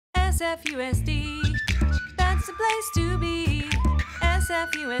SFUSD, that's the place to be.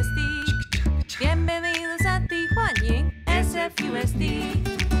 SFUSD, bienvenidos a ti, 欢迎 SFUSD.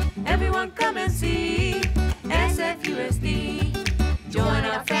 Everyone come and see SFUSD. Join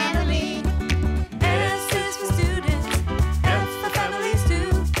our family. S is for students, F for families too.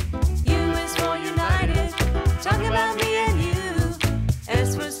 U is for united, talking about me and you.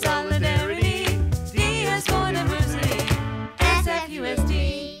 S for solidarity, D is for diversity. SFUSD.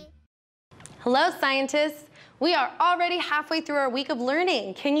 Hello, scientists. We are already halfway through our week of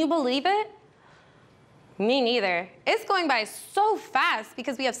learning. Can you believe it? Me neither. It's going by so fast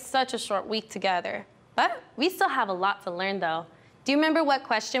because we have such a short week together. But we still have a lot to learn though. Do you remember what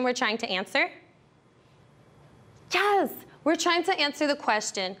question we're trying to answer? Yes, we're trying to answer the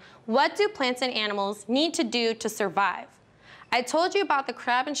question, what do plants and animals need to do to survive? I told you about the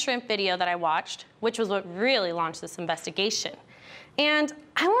crab and shrimp video that I watched, which was what really launched this investigation. And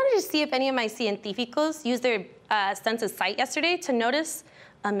I wanted to see if any of my científicos used their sense of sight yesterday to notice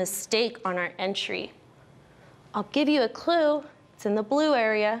a mistake on our entry. I'll give you a clue. It's in the blue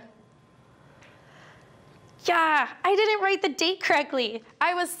area. Yeah, I didn't write the date correctly.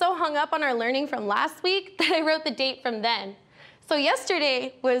 I was so hung up on our learning from last week that I wrote the date from then. So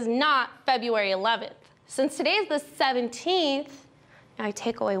yesterday was not February 11th. Since today is the 17th, and I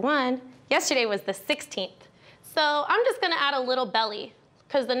take away 1, yesterday was the 16th. So I'm just gonna add a little belly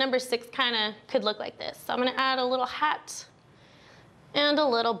because the number 6 kinda could look like this. So I'm gonna add a little hat and a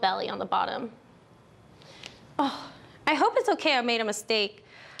little belly on the bottom. Oh, I hope it's okay I made a mistake.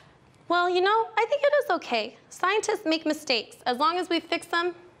 Well, you know, I think it is okay. Scientists make mistakes. As long as we fix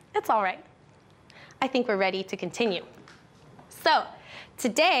them, it's all right. I think we're ready to continue. So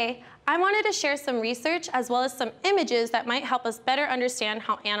today, I wanted to share some research as well as some images that might help us better understand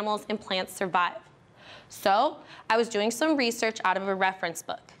how animals and plants survive. So I was doing some research out of a reference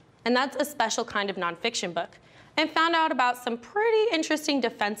book, and that's a special kind of nonfiction book, and found out about some pretty interesting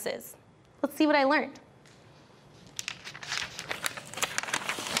defenses. Let's see what I learned.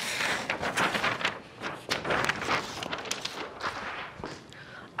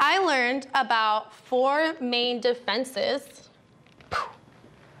 I learned about 4 main defenses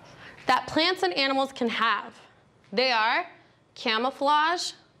that plants and animals can have. They are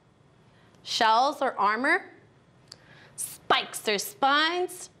camouflage, shells or armor, spikes or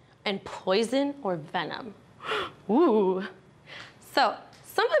spines, and poison or venom. Ooh. So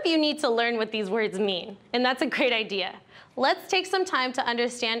some of you need to learn what these words mean, and that's a great idea. Let's take some time to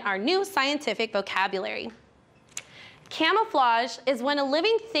understand our new scientific vocabulary. Camouflage is when a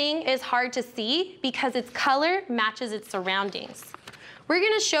living thing is hard to see because its color matches its surroundings. We're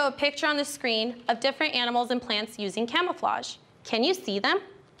going to show a picture on the screen of different animals and plants using camouflage. Can you see them?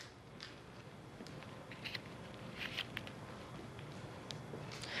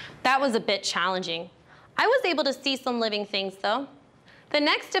 That was a bit challenging. I was able to see some living things though. The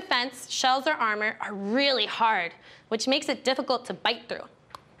next defense, shells or armor, are really hard, which makes it difficult to bite through.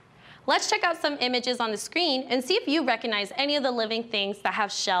 Let's check out some images on the screen and see if you recognize any of the living things that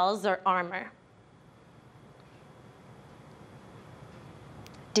have shells or armor.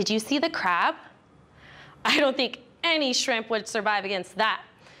 Did you see the crab? I don't think any shrimp would survive against that.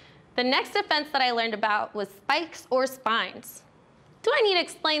 The next defense that I learned about was spikes or spines. Do I need to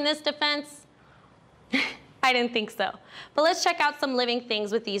explain this defense? I didn't think so. But let's check out some living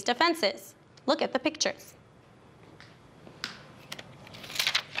things with these defenses. Look at the pictures.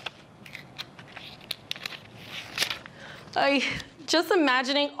 Just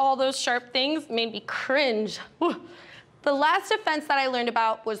imagining all those sharp things made me cringe. The last defense that I learned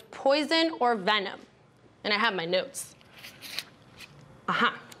about was poison or venom. And I have my notes.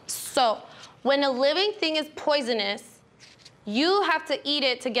 So when a living thing is poisonous, you have to eat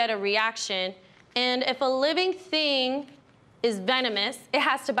it to get a reaction. And if a living thing is venomous, it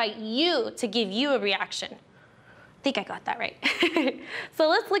has to bite you to give you a reaction. I think I got that right. So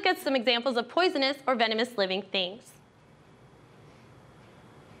let's look at some examples of poisonous or venomous living things.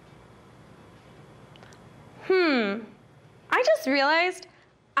 I just realized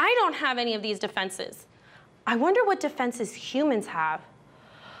I don't have any of these defenses. I wonder what defenses humans have.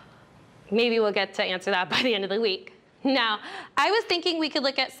 Maybe we'll get to answer that by the end of the week. Now, I was thinking we could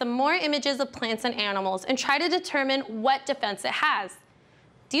look at some more images of plants and animals and try to determine what defense it has.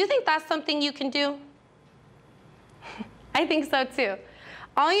 Do you think that's something you can do? I think so too.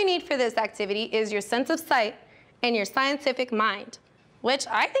 All you need for this activity is your sense of sight and your scientific mind, which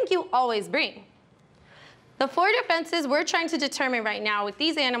I think you always bring. The 4 defenses we're trying to determine right now with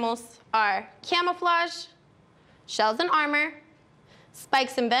these animals are camouflage, shells and armor,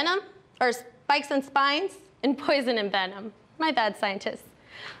 spikes and venom, or spikes and spines, and poison and venom. My bad, scientists.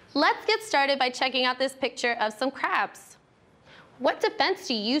 Let's get started by checking out this picture of some crabs. What defense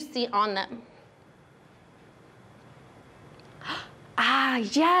do you see on them? Ah,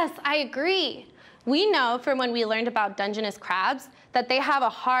 yes, I agree. We know from when we learned about Dungeness crabs that they have a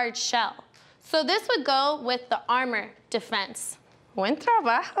hard shell. So this would go with the armor defense. Buen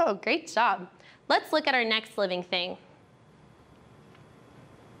trabajo, great job. Let's look at our next living thing.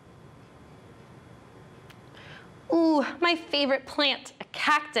 Ooh, my favorite plant, a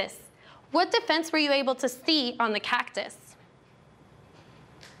cactus. What defense were you able to see on the cactus?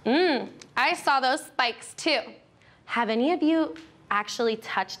 I saw those spikes too. Have any of you actually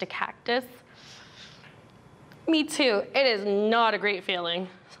touched a cactus? Me too. It is not a great feeling.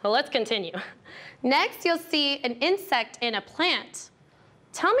 So let's continue. Next, you'll see an insect in a plant.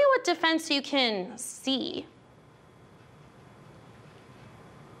 Tell me what defense you can see.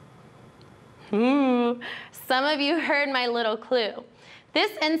 Some of you heard my little clue.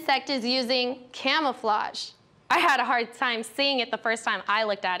 This insect is using camouflage. I had a hard time seeing it the first time I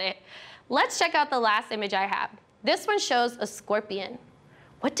looked at it. Let's check out the last image I have. This one shows a scorpion.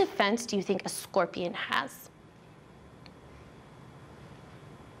 What defense do you think a scorpion has?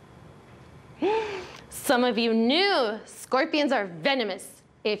 Some of you knew scorpions are venomous.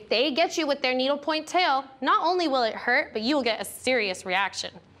 If they get you with their needlepoint tail, not only will it hurt, but you will get a serious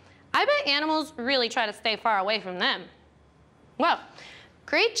reaction. I bet animals really try to stay far away from them. Well,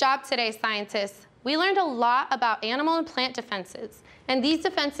 great job today, scientists. We learned a lot about animal and plant defenses, and these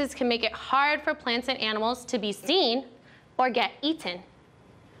defenses can make it hard for plants and animals to be seen or get eaten.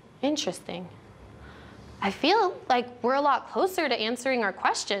 Interesting. I feel like we're a lot closer to answering our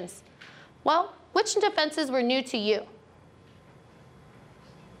questions. Well, which defenses were new to you?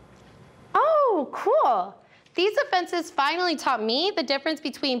 Oh, cool. These defenses finally taught me the difference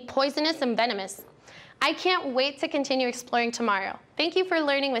between poisonous and venomous. I can't wait to continue exploring tomorrow. Thank you for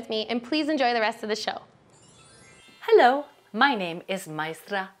learning with me, and please enjoy the rest of the show. Hello, my name is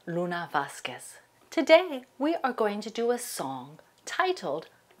Maestra Luna Vasquez. Today, we are going to do a song titled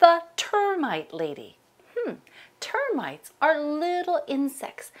The Termite Lady. Termites are little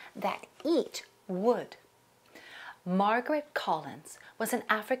insects that eat wood. Margaret Collins was an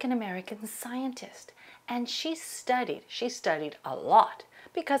African-American scientist, and she studied a lot,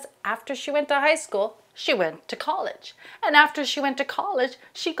 because after she went to high school, she went to college. And after she went to college,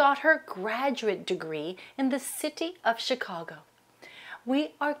 she got her graduate degree in the city of Chicago.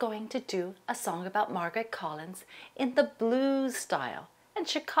 We are going to do a song about Margaret Collins in the blues style, and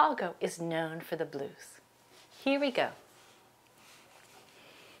Chicago is known for the blues. Here we go.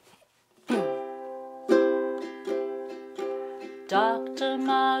 Dr.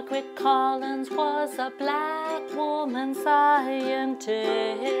 Margaret Collins was a black woman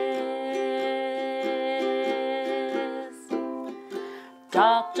scientist.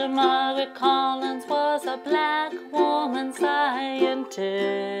 Dr. Margaret Collins was a black woman scientist.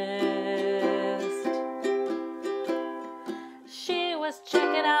 She was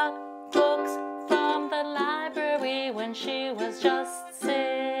checking out books from the library when she was just 6.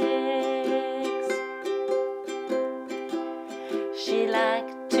 She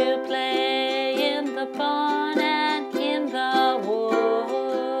liked to play in the barn and in the woods.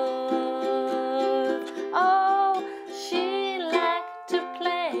 Oh, she liked to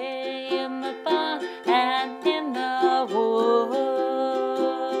play in the barn and in the woods.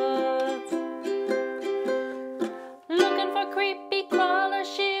 Looking for creepy crawlers,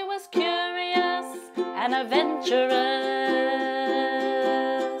 she was curious and adventurous.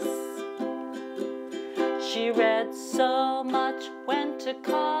 She read so much, went to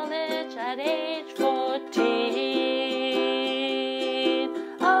college at age 14.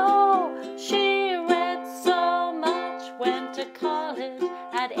 Oh, she read so much, went to college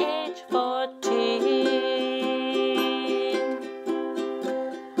at age 14.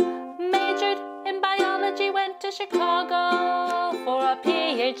 Majored in biology, went to Chicago for a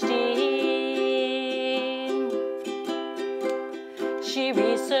PhD. She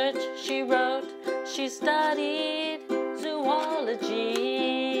researched, she wrote, she studied zoology.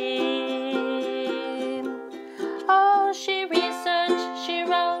 Oh, she researched, she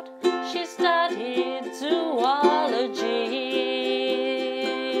wrote, she studied zoology.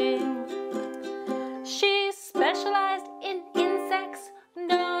 She specialized in insects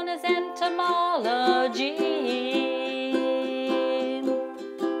known as entomology.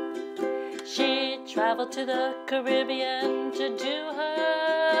 She traveled to the Caribbean to do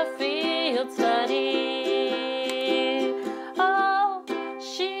her field study. Oh,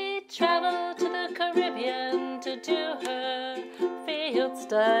 she traveled to the Caribbean to do her field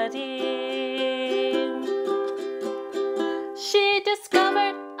study. She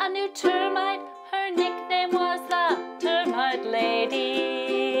discovered a new termite. Her nickname was the Termite Lady.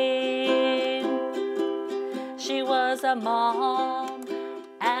 She was a mom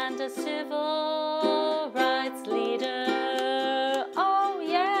and a civil rights leader. Oh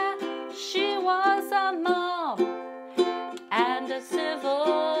yeah, she was a mom and a civil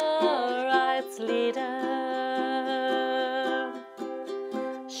rights leader.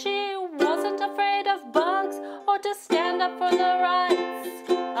 She wasn't afraid of bugs or to stand up for the rights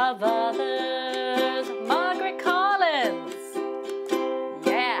of others. Margaret Collins.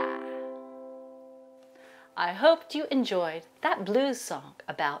 Yeah. I hoped you enjoyed that blues song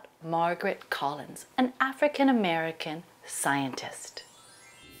about Margaret Collins, an African-American scientist.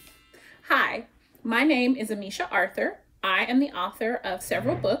 Hi, my name is Amisha Arthur. I am the author of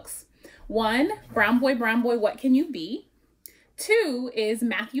several books. 1, Brown Boy, What Can You Be? 2 is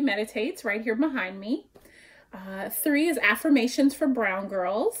Matthew Meditates, right here behind me. 3 is Affirmations for Brown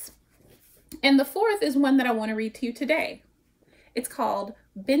Girls. And the 4th is one that I want to read to you today. It's called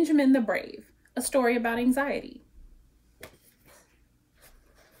Benjamin the Brave, a story about anxiety.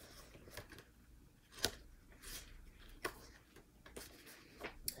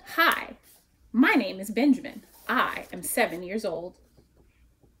 Hi, my name is Benjamin. I am 7 years old.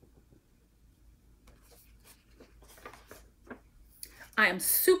 I am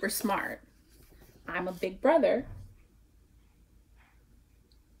super smart. I'm a big brother.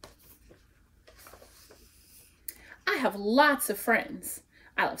 I have lots of friends.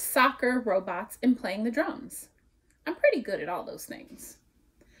 I love soccer, robots, and playing the drums. I'm pretty good at all those things.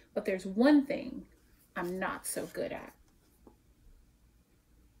 But there's one thing I'm not so good at.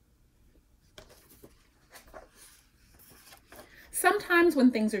 Sometimes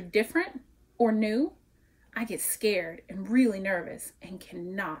when things are different or new, I get scared and really nervous and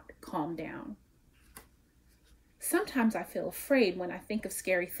cannot calm down. Sometimes I feel afraid when I think of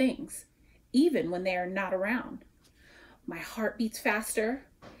scary things, even when they are not around. My heart beats faster,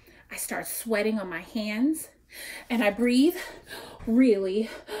 I start sweating on my hands, and I breathe really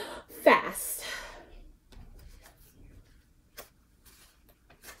fast.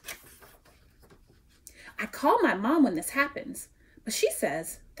 I call my mom when this happens, but she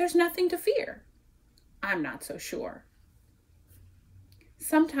says there's nothing to fear. I'm not so sure.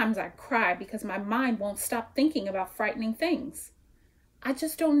 Sometimes I cry because my mind won't stop thinking about frightening things. I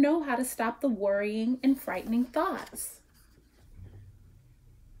just don't know how to stop the worrying and frightening thoughts.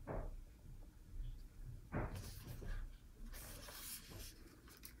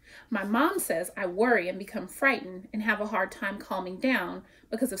 My mom says I worry and become frightened and have a hard time calming down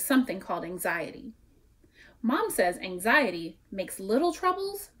because of something called anxiety. Mom says anxiety makes little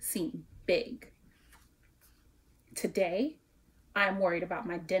troubles seem big. Today, I'm worried about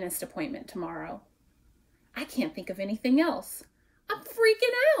my dentist appointment tomorrow. I can't think of anything else. I'm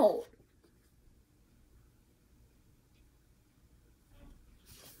freaking out.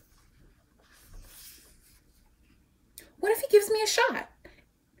 What if he gives me a shot?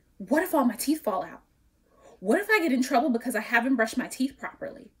 What if all my teeth fall out? What if I get in trouble because I haven't brushed my teeth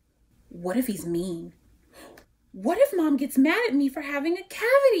properly? What if he's mean? What if mom gets mad at me for having a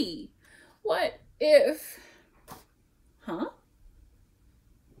cavity? What if... Huh?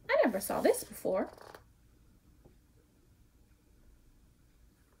 I never saw this before.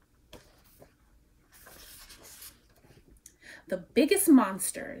 The biggest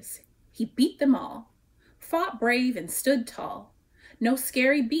monsters, he beat them all, fought brave and stood tall. No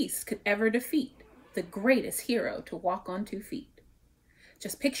scary beast could ever defeat the greatest hero to walk on 2 feet.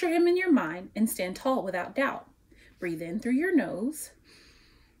 Just picture him in your mind and stand tall without doubt. Breathe in through your nose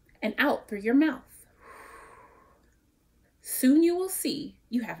and out through your mouth. Soon you will see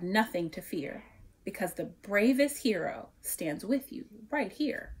you have nothing to fear because the bravest hero stands with you right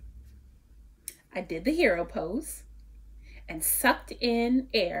here. I did the hero pose and sucked in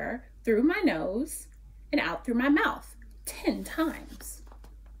air through my nose and out through my mouth 10 times.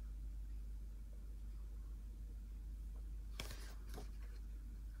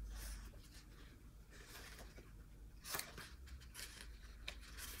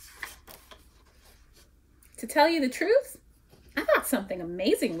 To tell you the truth, I thought something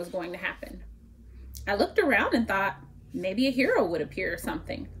amazing was going to happen. I looked around and thought maybe a hero would appear or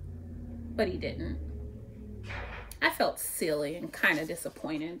something, but he didn't. I felt silly and kind of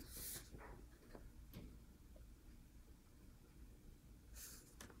disappointed.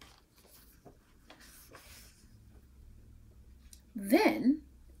 Then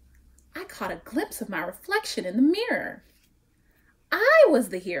I caught a glimpse of my reflection in the mirror. I was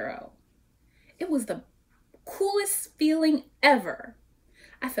the hero. It was the coolest feeling ever.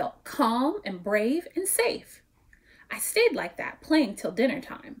 I felt calm and brave and safe. I stayed like that, playing till dinner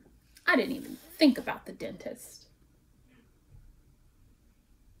time. I didn't even think about the dentist.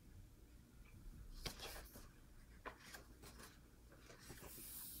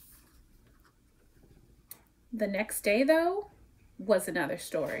 The next day, though, was another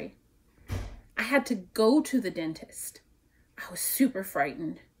story. I had to go to the dentist. I was super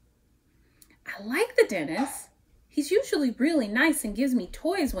frightened. I like the dentist. He's usually really nice and gives me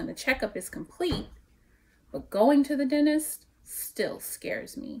toys when the checkup is complete. But going to the dentist still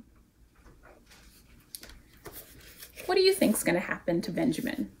scares me. What do you think's going to happen to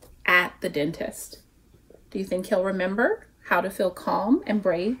Benjamin at the dentist? Do you think he'll remember how to feel calm and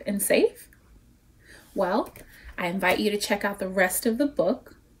brave and safe? Well, I invite you to check out the rest of the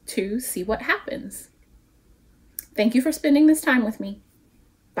book to see what happens. Thank you for spending this time with me.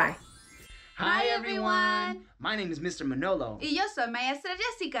 Bye. Hi everyone! My name is Mr. Manolo. Y yo soy Maestra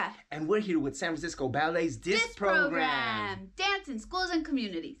Jessica. And we're here with San Francisco Ballet's DIS program. Dance in schools and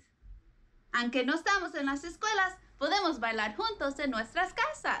communities. Aunque no estamos en las escuelas, podemos bailar juntos en nuestras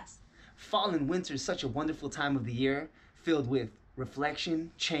casas. Fall and winter is such a wonderful time of the year, filled with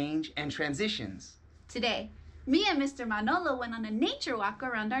reflection, change, and transitions. Today, me and Mr. Manolo went on a nature walk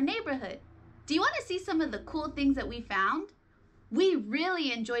around our neighborhood. Do you want to see some of the cool things that we found? We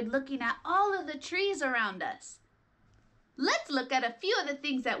really enjoyed looking at all of the trees around us. Let's look at a few of the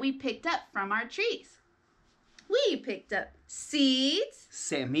things that we picked up from our trees. We picked up seeds.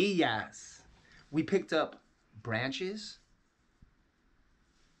 Semillas. We picked up branches.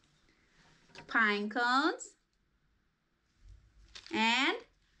 Pine cones. And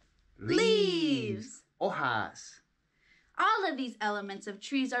leaves. Hojas. All of these elements of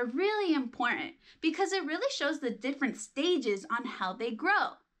trees are really important because it really shows the different stages on how they grow.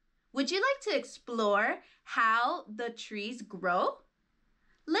 Would you like to explore how the trees grow?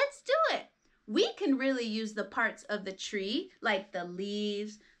 Let's do it. We can really use the parts of the tree, like the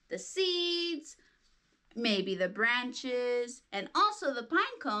leaves, the seeds, maybe the branches, and also the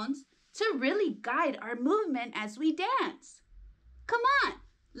pine cones, to really guide our movement as we dance. Come on,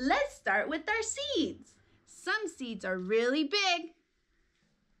 let's start with our seeds. Some seeds are really big.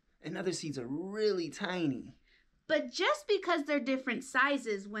 And other seeds are really tiny. But just because they're different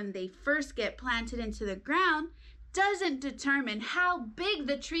sizes when they first get planted into the ground doesn't determine how big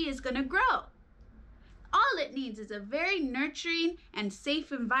the tree is going to grow. All it needs is a very nurturing and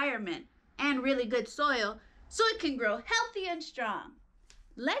safe environment and really good soil so it can grow healthy and strong.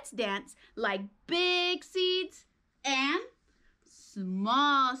 Let's dance like big seeds and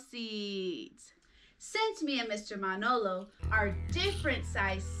small seeds. Since me and Mr. Manolo are different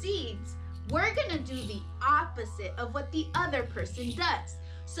sized seeds, we're gonna do the opposite of what the other person does.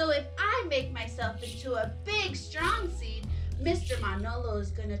 So if I make myself into a big, strong seed, Mr. Manolo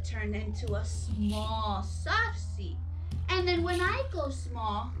is gonna turn into a small, soft seed. And then when I go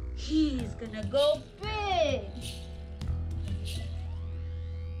small, he's gonna go big.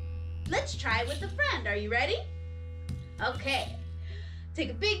 Let's try with a friend. Are you ready? Okay. Take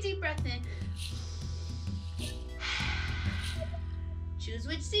a big, deep breath in. Choose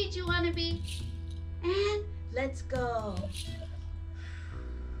which seed you want to be. And let's go.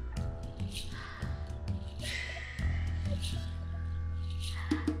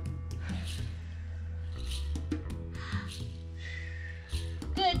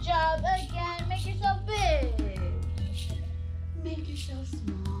 Good job again. Make yourself big. Make yourself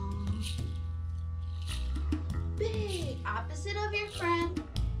small. Big. Opposite of your friend.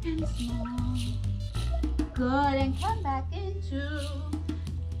 And small. Good. And come back into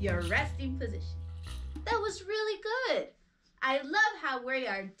your resting position. That was really good. I love how we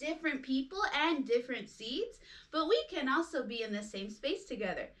are different people and different seeds, but we can also be in the same space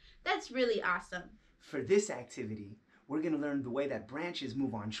together. That's really awesome. For this activity, we're going to learn the way that branches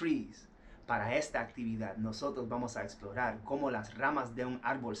move on trees. Para esta actividad, nosotros vamos a explorar cómo las ramas de un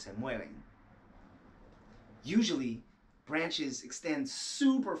árbol se mueven. Usually, branches extend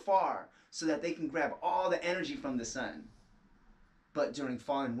super far so that they can grab all the energy from the sun. But during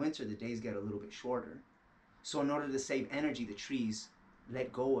fall and winter, the days get a little bit shorter. So in order to save energy, the trees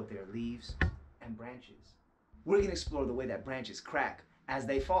let go of their leaves and branches. We're going to explore the way that branches crack as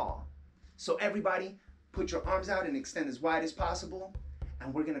they fall. So everybody, put your arms out and extend as wide as possible.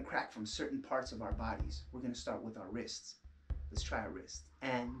 And we're going to crack from certain parts of our bodies. We're going to start with our wrists. Let's try our wrist.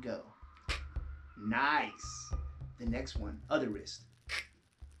 And go. Nice. The next one, other wrist.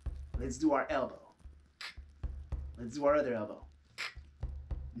 Let's do our elbow. Let's do our other elbow.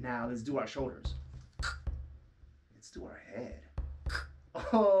 Now let's do our shoulders. Let's do our head.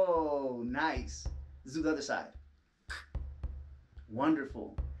 Oh, nice. Let's do the other side.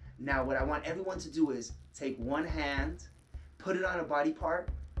 Wonderful. Now what I want everyone to do is take one hand, put it on a body part,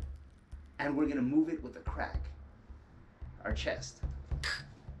 and we're gonna move it with a crack. Our chest.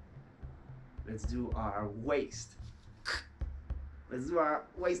 Let's do our waist. Let's do our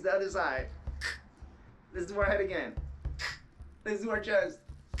waist the other side. Let's do our head again. Let's do our chest.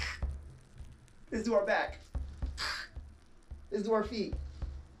 Let's do our back. Let's do our feet.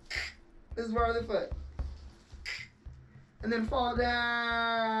 Let's do our other foot. And then fall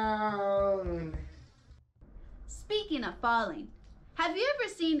down. Speaking of falling, have you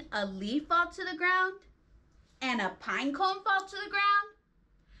ever seen a leaf fall to the ground and a pine cone fall to the ground?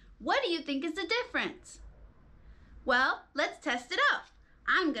 What do you think is the difference? Well, let's test it out.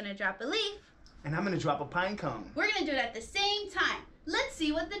 I'm gonna drop a leaf. And I'm gonna drop a pine cone. We're gonna do it at the same time. Let's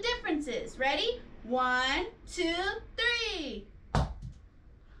see what the difference is. Ready? 1, 2, 3.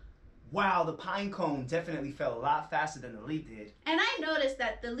 Wow, the pine cone definitely fell a lot faster than the leaf did. And I noticed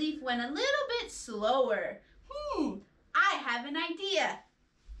that the leaf went a little bit slower. I have an idea.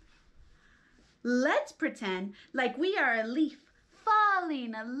 Let's pretend like we are a leaf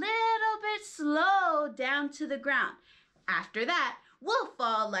falling a little bit slow down to the ground. After that, we'll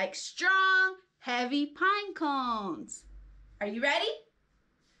fall like strong, heavy pine cones. Are you ready?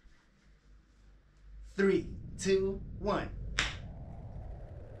 3, 2, 1.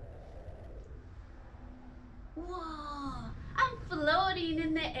 Whoa, I'm floating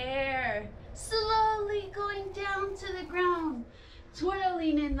in the air, slowly going down to the ground,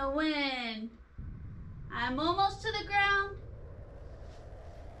 twirling in the wind. I'm almost to the ground.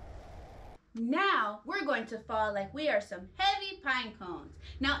 Now we're going to fall like we are some heavy pine cones.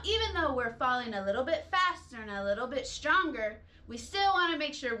 Now, even though we're falling a little bit faster and a little bit stronger, we still want to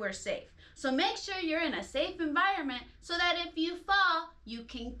make sure we're safe. So make sure you're in a safe environment so that if you fall, you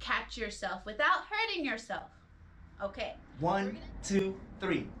can catch yourself without hurting yourself. Okay. 1, 2,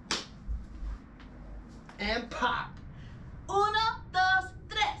 3. And pop. 1, 2,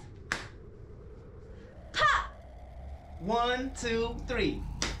 3. Pop. 1, 2, 3.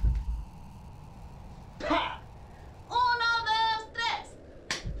 Pop. 1, 2, 3.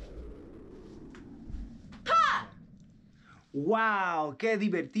 Pop. ¡Wow! ¡Qué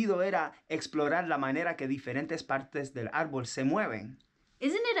divertido era explorar la manera que diferentes partes del árbol se mueven!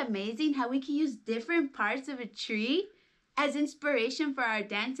 Isn't it amazing how we can use different parts of a tree as inspiration for our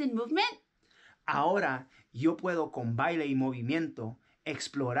dance and movement? Ahora yo puedo con baile y movimiento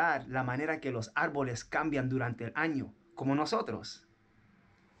explorar la manera que los árboles cambian durante el año, como nosotros.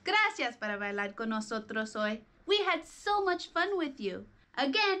 Gracias por bailar con nosotros hoy. We had so much fun with you.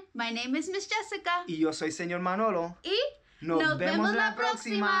 Again, my name is Miss Jessica. Y yo soy Señor Manolo. Y Nos vemos la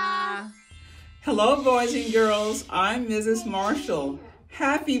próxima. Hello, boys and girls. I'm Mrs. Marshall.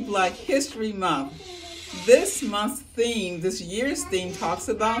 Happy Black History Month. This month's theme, this year's theme, talks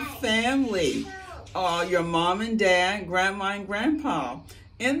about family. Your mom and dad, grandma and grandpa.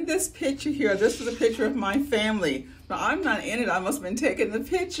 In this picture here, this is a picture of my family. Now, I'm not in it. I must have been taking the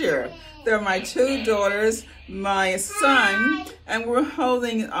picture. They're my 2 daughters, my son, and we're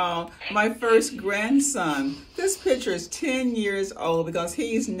holding my first grandson. This picture is 10 years old because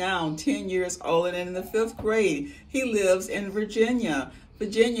he's now 10 years old and in the 5th grade. He lives in Virginia.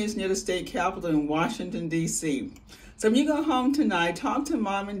 Virginia is near the state capitol in Washington, D.C. So when you go home tonight, talk to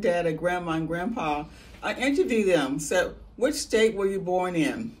mom and dad and grandma and grandpa. Interview them. So, which state were you born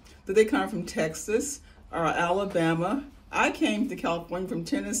in? Did they come from Texas or Alabama? I came to California from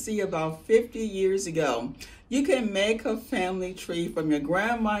Tennessee about 50 years ago. You can make a family tree from your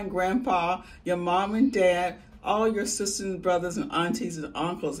grandma and grandpa, your mom and dad, all your sisters and brothers and aunties and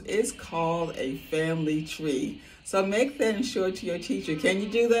uncles. It's called a family tree. So make that and show it to your teacher. Can you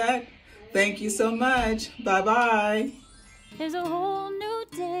do that? Thank you so much. Bye-bye. There's a whole new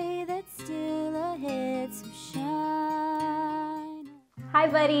day that's still ahead, so shine. Hi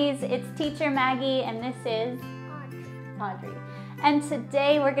buddies, it's Teacher Maggie and this is Audrey. And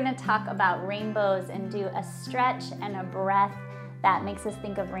today we're going to talk about rainbows and do a stretch and a breath that makes us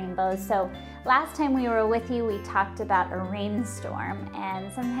think of rainbows. So last time we were with you, we talked about a rainstorm,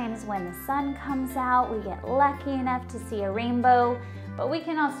 and sometimes when the sun comes out, we get lucky enough to see a rainbow, but we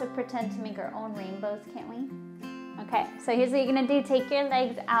can also pretend to make our own rainbows, can't we? Okay, so here's what you're gonna do. Take your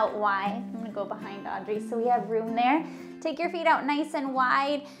legs out wide. I'm gonna go behind Audrey so we have room there. Take your feet out nice and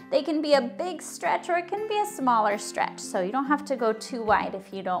wide. They can be a big stretch or it can be a smaller stretch. So you don't have to go too wide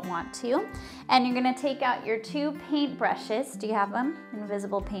if you don't want to. And you're gonna take out your 2 paint brushes. Do you have them?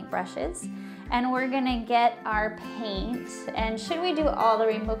 Invisible paint brushes. And we're gonna get our paint. And should we do all the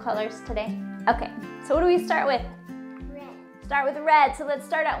rainbow colors today? Okay, so what do we start with? Start with red. So let's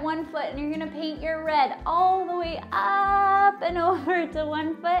start at 1 foot and you're gonna paint your red all the way up and over to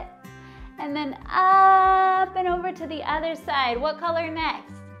 1 foot. And then up and over to the other side. What color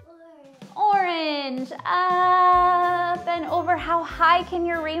next? Orange. Up and over. How high can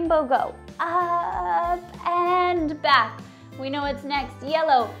your rainbow go? Up and back. We know what's next.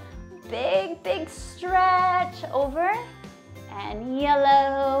 Yellow. Big, big stretch. Over. And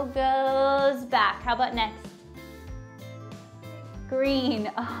yellow goes back. How about next?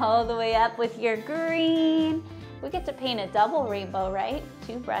 Green. All the way up with your green. We get to paint a double rainbow, right?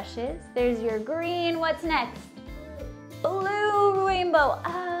 2 brushes. There's your green. What's next? Blue rainbow.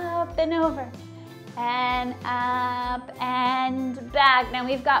 Up and over. And up and back. Now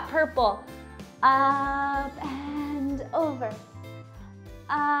we've got purple. Up and over.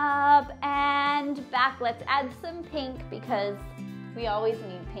 Up and back. Let's add some pink because we always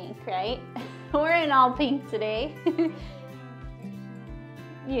need pink, right? We're in all pink today.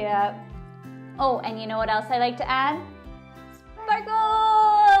 Yeah. Oh, and you know what else I like to add?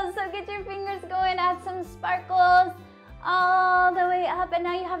 Sparkles! So get your fingers going, add some sparkles all the way up. And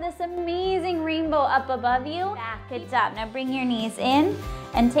now you have this amazing rainbow up above you. Back. Good job. Now bring your knees in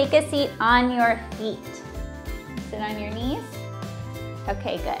and take a seat on your feet. Sit on your knees.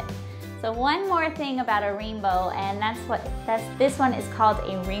 Okay, good. So one more thing about a rainbow, and this one is called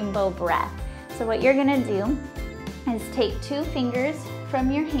a rainbow breath. So what you're gonna do is take 2 fingers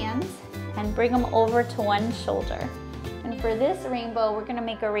from your hands and bring them over to one shoulder. And for this rainbow, we're gonna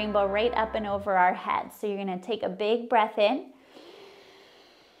make a rainbow right up and over our head. So you're gonna take a big breath in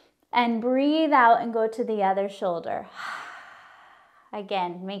and breathe out and go to the other shoulder.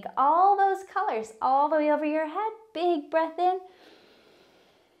 Again, make all those colors all the way over your head. Big breath in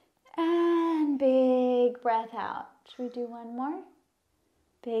and big breath out. Should we do one more?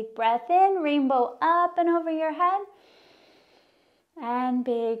 Big breath in, rainbow up and over your head. And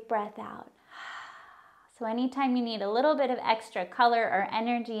big breath out. So anytime you need a little bit of extra color or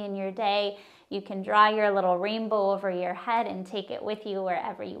energy in your day, you can draw your little rainbow over your head and take it with you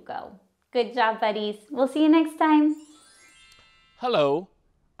wherever you go. Good job, buddies. We'll see you next time. Hello,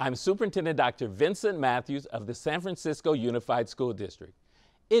 I'm Superintendent Dr. Vincent Matthews of the San Francisco Unified School District.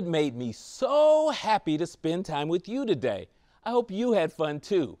 It made me so happy to spend time with you today. I hope you had fun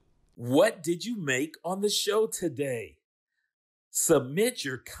too. What did you make on the show today? Submit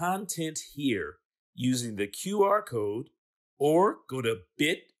your content here using the QR code or go to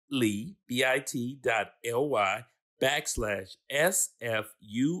bit.ly,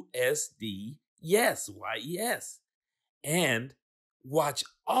 bit.ly/SFUSD, yes, why yes, and watch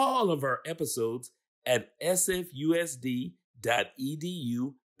all of our episodes at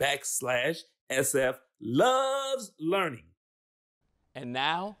sfusd.edu/SF-loves-learning. And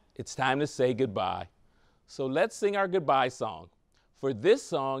now it's time to say goodbye. So let's sing our goodbye song. For this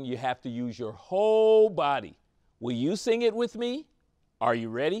song, you have to use your whole body. Will you sing it with me? Are you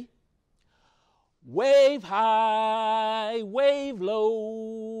ready? Wave high, wave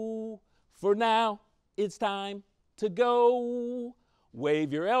low. For now, it's time to go.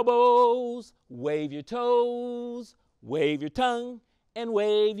 Wave your elbows, wave your toes, wave your tongue, and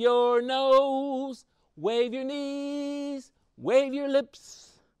wave your nose. Wave your knees, wave your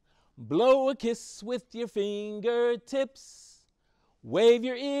lips. Blow a kiss with your fingertips. Wave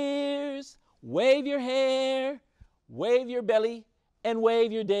your ears, wave your hair, wave your belly, and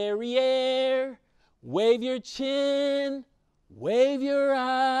wave your derriere. Wave your chin, wave your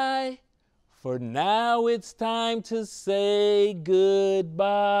eye. For now it's time to say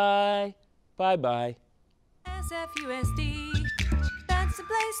goodbye. Bye-bye. SFUSD, that's the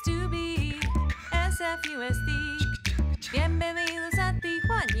place to be. SFUSD, bienvenidos a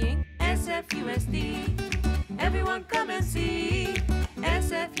Tijuana. SFUSD, everyone come and see.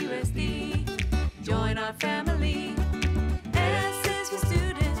 SFUSD, join our family. S is for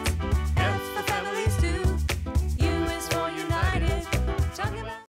students.